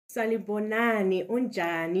Salibonani,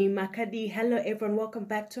 Unjani, Makadi. Hello, everyone. Welcome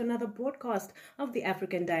back to another broadcast of the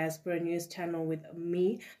African Diaspora News Channel with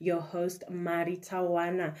me, your host, Mari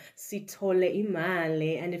Tawana Sitole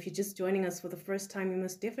Imale. And if you're just joining us for the first time, you're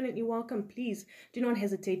most definitely welcome. Please do not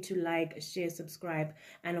hesitate to like, share, subscribe,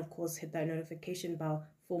 and of course, hit that notification bell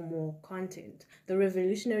for more content. The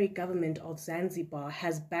revolutionary government of Zanzibar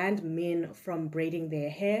has banned men from braiding their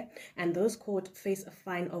hair, and those caught face a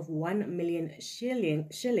fine of 1 million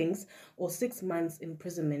shillings or 6 months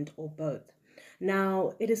imprisonment or both.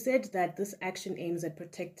 Now, it is said that this action aims at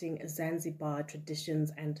protecting Zanzibar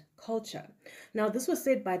traditions and culture. Now, this was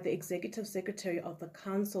said by the Executive Secretary of the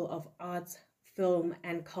Council of Arts, Film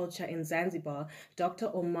and Culture in Zanzibar, Dr.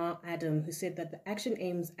 Omar Adam, who said that the action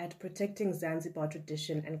aims at protecting Zanzibar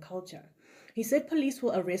tradition and culture. He said police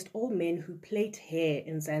will arrest all men who plait hair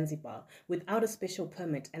in Zanzibar without a special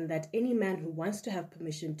permit, and that any man who wants to have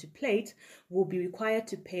permission to plait will be required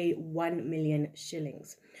to pay 1 million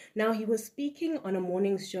shillings. Now, he was speaking on a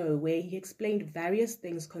morning show where he explained various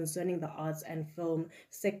things concerning the arts and film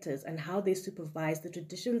sectors and how they supervise the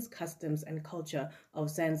traditions, customs, and culture of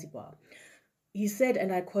Zanzibar. He said,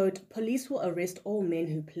 and I quote, "Police will arrest all men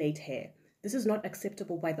who plait hair. This is not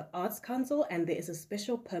acceptable by the Arts Council, and there is a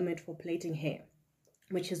special permit for plaiting hair,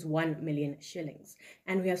 which is 1 million shillings.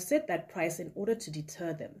 And we have set that price in order to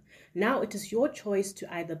deter them. Now it is your choice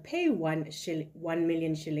to either pay 1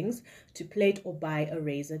 million shillings to plait or buy a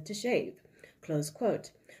razor to shave." Close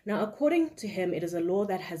quote. Now, according to him, it is a law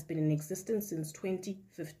that has been in existence since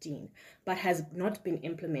 2015, but has not been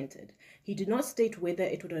implemented. He did not state whether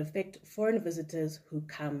it would affect foreign visitors who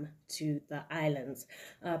come to the islands.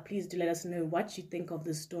 Please do let us know what you think of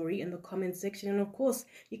this story in the comment section. And of course,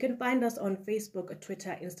 you can find us on Facebook,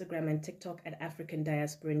 Twitter, Instagram, and TikTok at African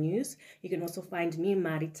Diaspora News. You can also find me,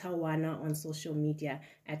 Mari Tawana, on social media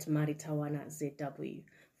at Mari Tawana ZW.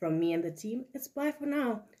 From me and the team, it's bye for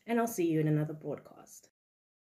now, and I'll see you in another broadcast.